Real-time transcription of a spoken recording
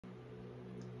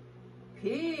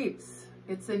Peeps,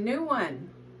 it's a new one.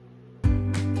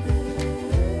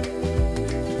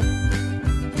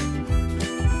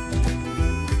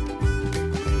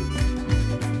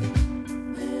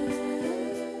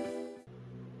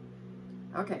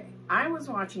 Okay, I was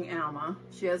watching Alma.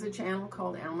 She has a channel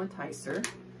called Alma Ticer,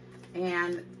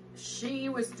 and she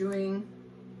was doing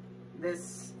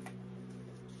this,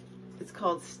 it's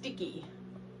called Sticky.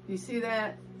 You see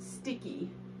that?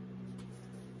 Sticky.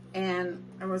 And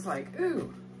I was like,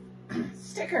 ooh,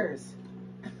 stickers.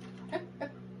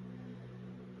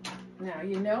 Now,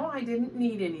 you know I didn't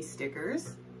need any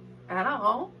stickers at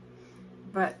all,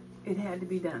 but it had to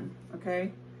be done,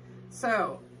 okay?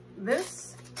 So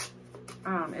this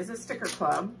is a sticker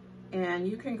club, and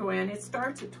you can go in. It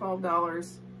starts at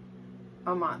 $12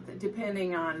 a month,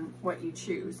 depending on what you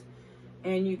choose.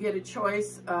 And you get a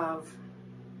choice of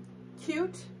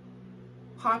cute,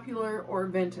 popular, or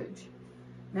vintage.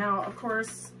 Now, of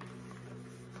course,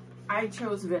 I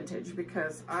chose vintage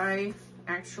because I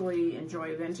actually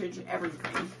enjoy vintage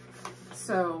everything.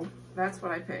 So that's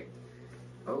what I picked.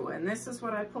 Oh, and this is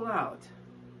what I pull out.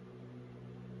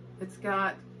 It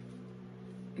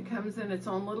comes in its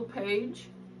own little page.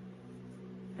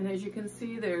 And as you can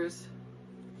see, there's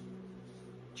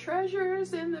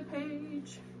treasures in the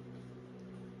page.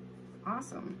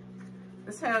 Awesome.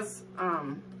 This has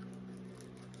a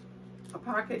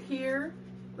pocket here.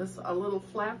 A little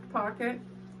flapped pocket,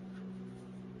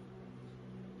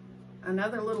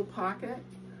 another little pocket,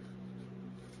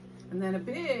 and then a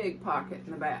big pocket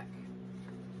in the back.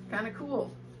 Kind of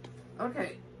cool.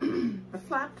 Okay, the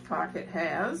flapped pocket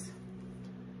has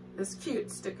this cute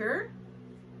sticker.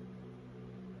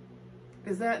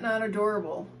 Is that not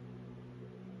adorable?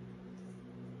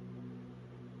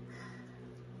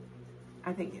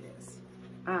 I think it is.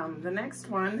 The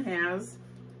next one has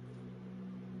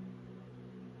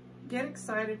get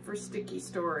excited for sticky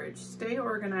storage. Stay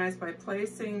organized by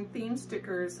placing theme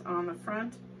stickers on the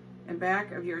front and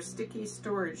back of your sticky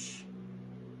storage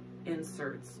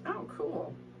inserts. Oh,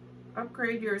 cool.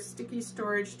 Upgrade your sticky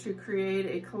storage to create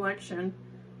a collection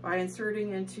by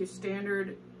inserting into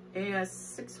standard AS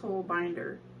 6-hole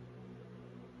binder.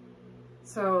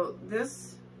 So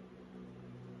this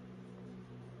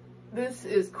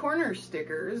is corner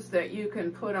stickers that you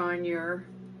can put on your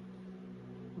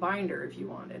binder if you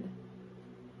wanted.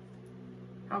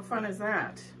 How fun is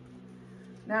that?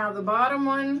 Now the bottom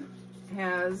one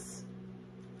has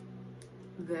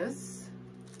this,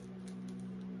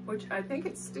 which I think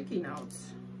it's sticky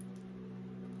notes.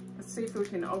 Let's see if we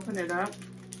can open it up.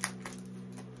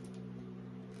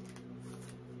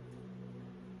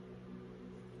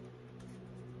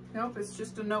 Nope, it's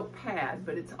just a notepad,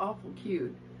 but it's awful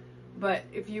cute. But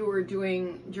if you were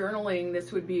doing journaling,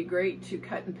 this would be great to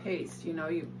cut and paste. You know,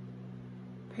 you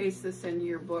paste this into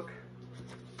your book.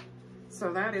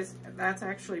 So that's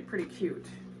actually pretty cute.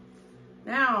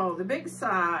 Now, the big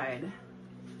side.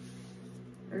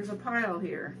 There's a pile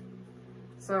here.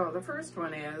 So the first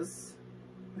one is,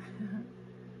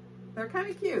 they're kind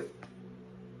of cute.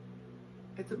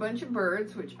 It's a bunch of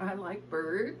birds, which I like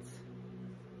birds.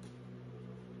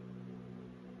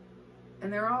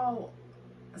 And they're all,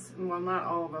 well, not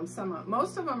all of them,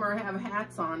 most of them have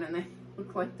hats on, and they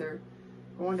look like they're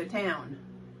going to town.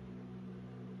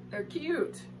 They're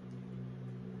cute.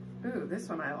 Ooh, this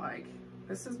one I like.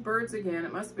 This is birds again.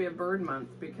 It must be a bird month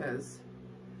because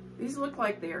these look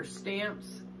like they are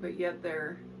stamps, but yet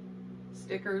they're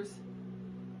stickers.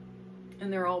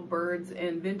 And they're all birds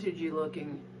and vintagey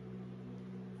looking.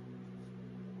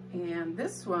 And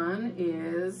this one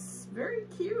is very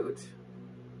cute.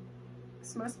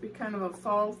 This must be kind of a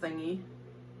fall thingy.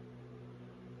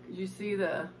 Did you see is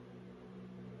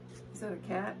that a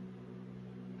cat?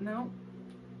 No.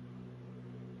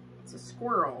 It's a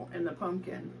squirrel in the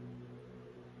pumpkin.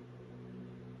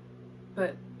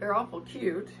 But they're awful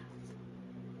cute.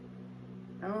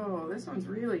 Oh, this one's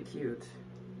really cute.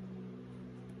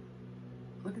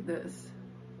 Look at this.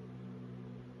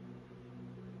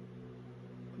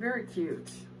 Very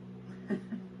cute.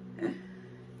 And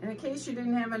in case you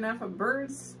didn't have enough of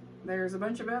birds, there's a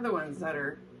bunch of other ones that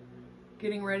are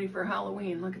getting ready for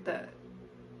Halloween. Look at that.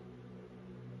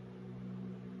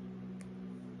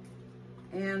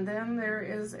 And then there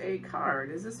is a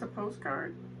card. Is this a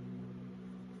postcard?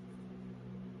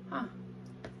 Huh.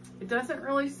 It doesn't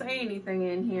really say anything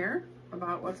in here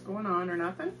about what's going on or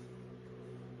nothing.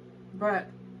 But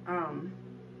I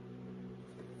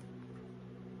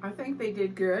think they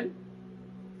did good.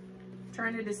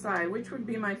 Trying to decide which would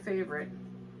be my favorite.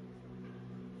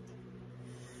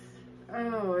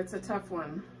 Oh, it's a tough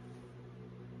one.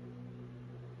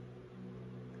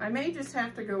 I may just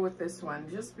have to go with this one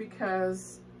just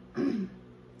because, you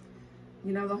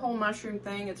know, the whole mushroom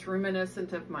thing, it's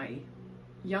reminiscent of my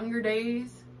younger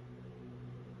days.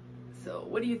 So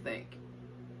what do you think?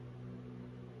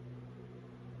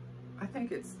 I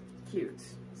think it's cute.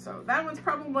 So that one's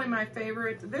probably my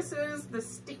favorite. This is the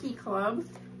Stickiiclub.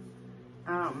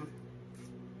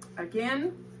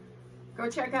 Again, go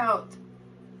check out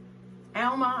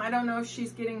Alma. I don't know if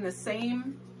she's getting the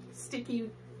same sticky,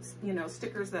 you know,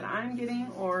 stickers that I'm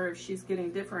getting, or if she's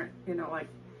getting different, you know, like,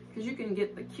 because you can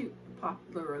get the cute,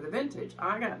 popular, or the vintage.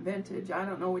 I got vintage. I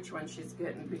don't know which one she's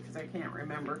getting because I can't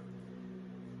remember.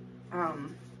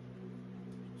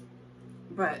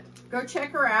 But go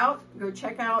check her out. Go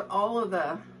check out all of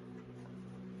the,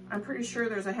 I'm pretty sure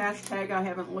there's a hashtag. I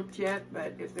haven't looked yet,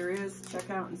 but if there is, check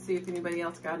out and see if anybody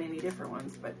else got any different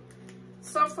ones. But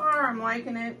so far, I'm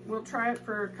liking it. We'll try it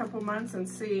for a couple months and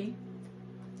see,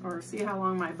 or see how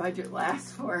long my budget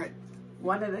lasts for it.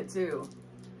 One of the two.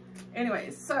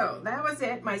 Anyways, so that was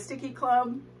it, my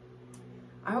Stickiiclub.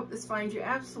 I hope this finds you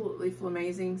absolutely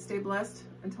flamazing. Stay blessed.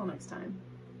 Until next time.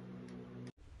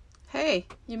 Hey,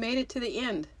 you made it to the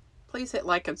end. Please hit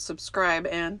like and subscribe,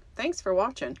 and thanks for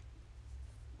watching.